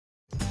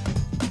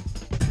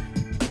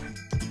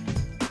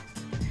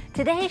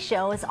Today's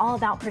show is all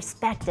about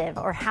perspective,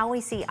 or how we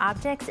see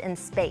objects in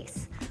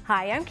space.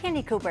 Hi, I'm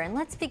Candie Cooper, and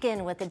let's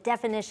begin with a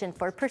definition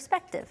for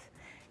perspective.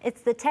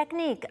 It's the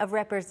technique of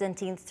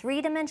representing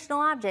three-dimensional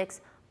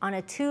objects on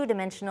a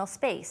two-dimensional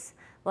space,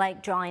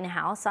 like drawing a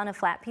house on a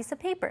flat piece of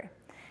paper.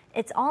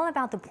 It's all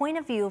about the point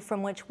of view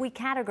from which we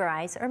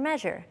categorize or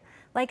measure,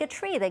 like a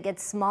tree that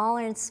gets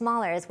smaller and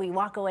smaller as we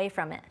walk away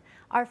from it.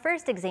 Our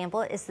first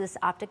example is this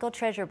optical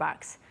treasure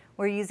box.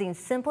 We're using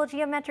simple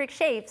geometric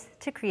shapes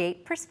to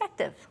create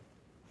perspective.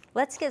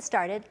 Let's get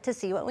started to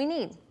see what we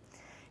need.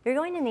 You're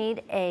going to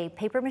need a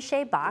paper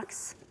mache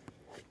box,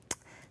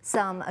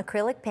 some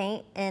acrylic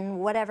paint in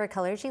whatever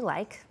colors you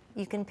like.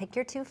 You can pick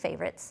your two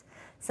favorites,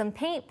 some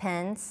paint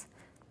pens,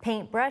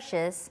 paint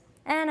brushes,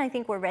 and I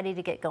think we're ready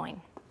to get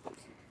going.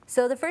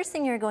 So the first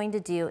thing you're going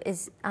to do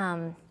is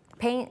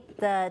paint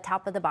the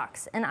top of the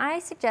box, and I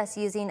suggest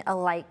using a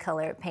light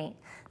color paint.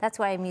 That's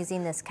why I'm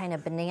using this kind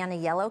of banana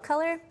yellow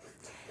color.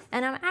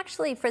 And I'm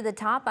actually, for the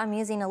top, I'm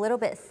using a little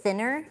bit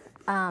thinner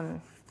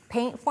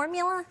paint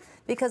formula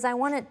because I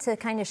want it to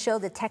kind of show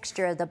the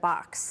texture of the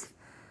box.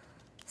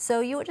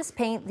 So you would just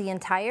paint the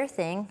entire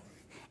thing,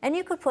 and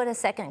you could put a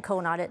second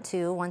coat on it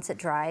too once it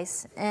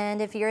dries. And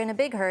if you're in a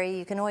big hurry,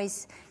 you can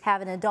always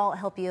have an adult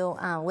help you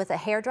with a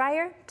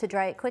hairdryer to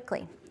dry it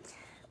quickly.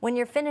 When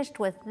you're finished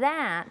with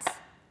that,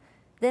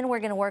 then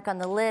we're gonna work on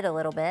the lid a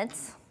little bit.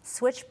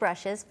 Switch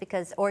brushes,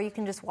 or you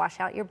can just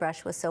wash out your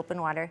brush with soap and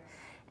water.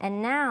 And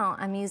now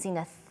I'm using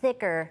a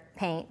thicker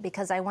paint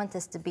because I want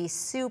this to be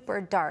super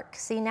dark.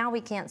 See, now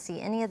we can't see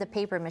any of the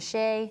paper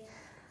mache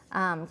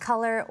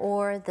color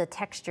or the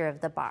texture of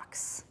the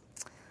box.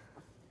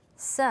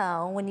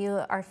 So when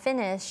you are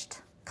finished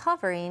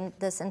covering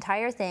this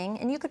entire thing,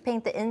 and you could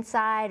paint the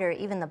inside or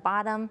even the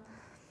bottom,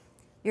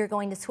 you're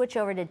going to switch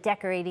over to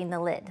decorating the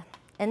lid.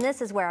 And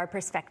this is where our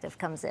perspective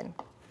comes in.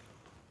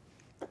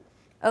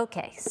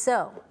 Okay,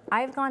 so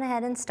I've gone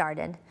ahead and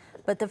started,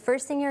 but the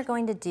first thing you're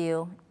going to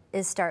do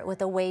is start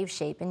with a wave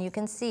shape. And you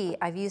can see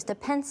I've used a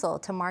pencil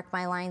to mark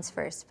my lines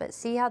first, but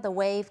see how the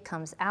wave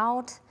comes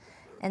out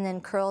and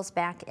then curls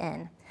back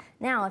in.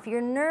 Now, if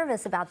you're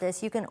nervous about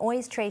this, you can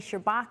always trace your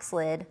box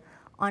lid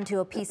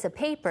onto a piece of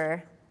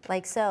paper,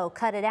 like so,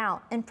 cut it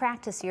out, and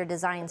practice your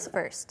designs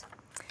first.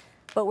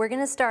 But we're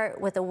gonna start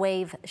with a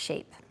wave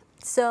shape.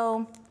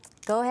 So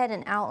go ahead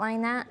and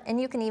outline that, and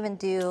you can even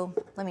do,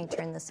 let me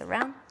turn this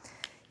around,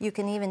 you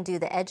can even do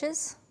the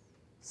edges.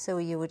 So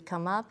you would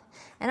come up,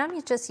 and I'm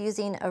just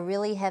using a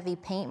really heavy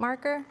paint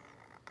marker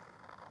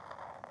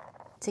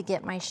to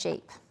get my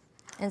shape.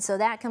 And so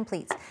that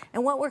completes.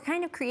 And what we're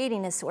kind of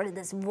creating is sort of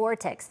this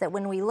vortex that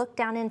when we look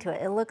down into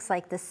it, it looks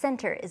like the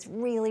center is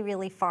really,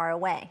 really far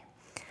away.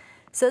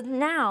 So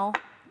now,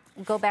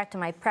 go back to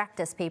my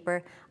practice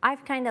paper,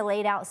 I've kind of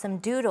laid out some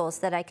doodles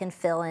that I can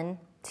fill in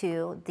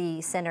to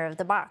the center of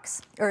the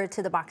box, or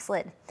to the box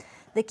lid.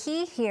 The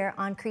key here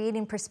on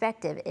creating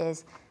perspective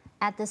is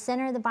at the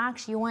center of the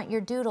box, you want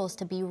your doodles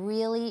to be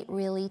really,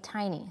 really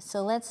tiny.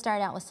 So let's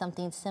start out with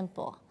something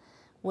simple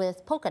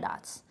with polka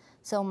dots.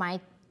 So my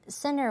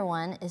center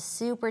one is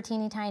super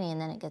teeny tiny, and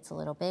then it gets a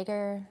little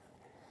bigger,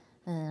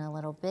 and then a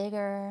little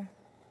bigger,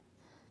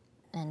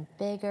 and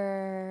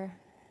bigger,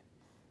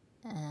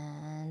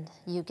 and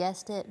you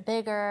guessed it,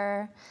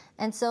 bigger.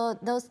 And so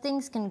those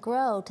things can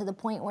grow to the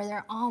point where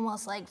they're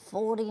almost like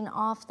folding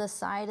off the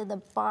side of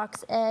the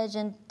box edge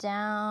and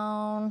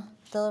down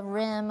the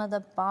rim of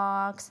the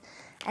box.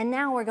 And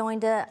now we're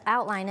going to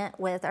outline it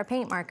with our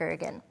paint marker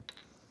again.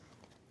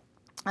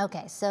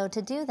 Okay, so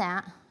to do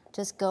that,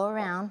 just go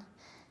around.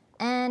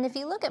 And if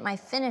you look at my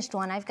finished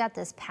one, I've got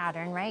this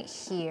pattern right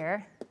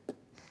here.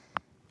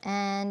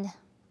 And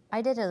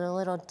I did it a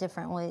little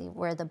differently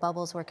where the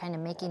bubbles were kind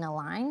of making a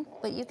line,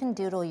 but you can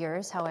doodle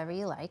yours however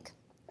you like.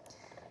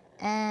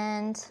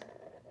 And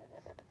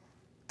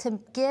to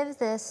give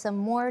this some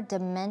more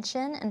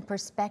dimension and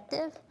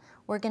perspective,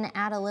 we're going to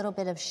add a little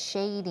bit of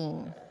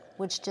shading,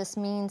 which just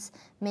means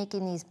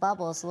making these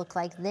bubbles look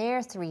like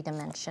they're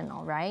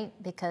three-dimensional, right?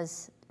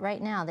 Because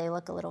right now they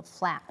look a little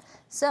flat.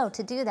 So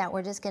to do that,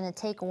 we're just going to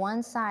take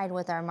one side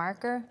with our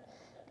marker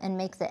and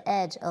make the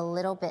edge a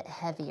little bit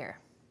heavier.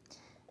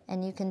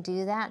 And you can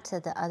do that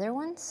to the other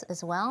ones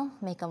as well,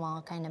 make them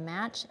all kind of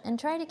match, and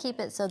try to keep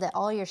it so that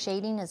all your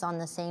shading is on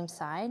the same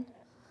side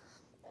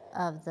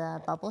of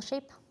the bubble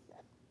shape.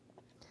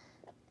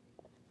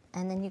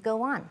 And then you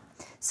go on.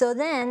 So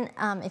then,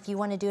 if you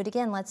want to do it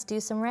again, let's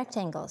do some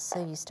rectangles.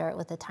 So you start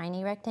with a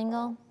tiny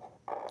rectangle,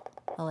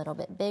 a little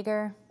bit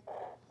bigger,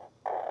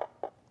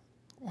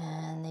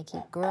 and they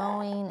keep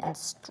growing and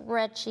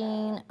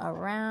stretching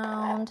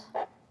around.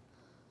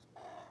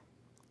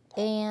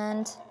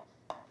 And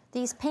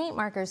these paint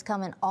markers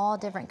come in all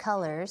different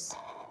colors.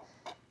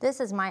 This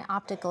is my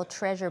optical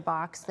treasure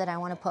box that I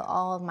want to put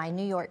all of my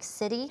New York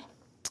City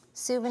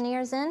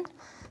souvenirs in.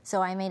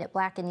 So I made it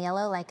black and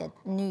yellow like a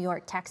New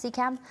York taxi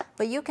cab,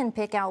 but you can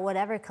pick out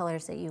whatever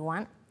colors that you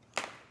want.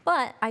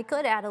 But I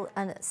could add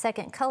a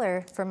second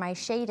color for my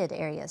shaded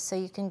areas. So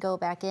you can go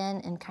back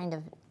in and kind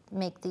of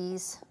make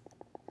these,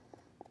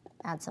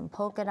 add some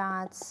polka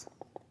dots.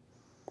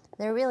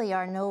 There really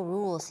are no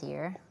rules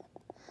here,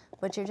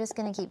 but you're just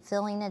gonna keep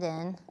filling it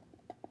in.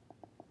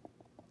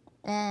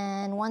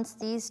 And once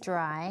these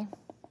dry,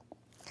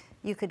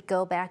 you could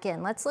go back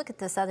in. Let's look at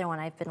this other one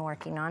I've been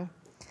working on.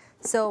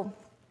 So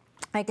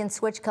I can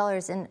switch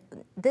colors, and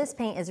this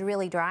paint is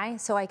really dry,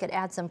 so I could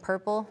add some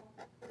purple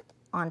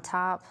on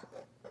top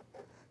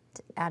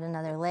to add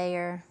another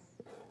layer.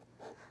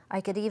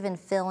 I could even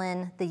fill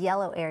in the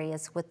yellow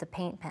areas with the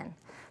paint pen.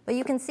 But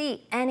you can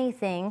see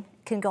anything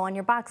can go on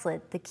your box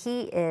lid. The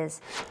key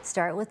is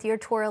start with your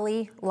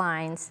twirly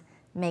lines,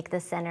 make the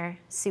center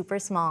super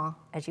small.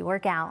 As you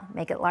work out,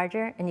 make it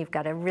larger, and you've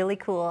got a really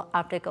cool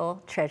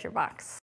optical treasure box.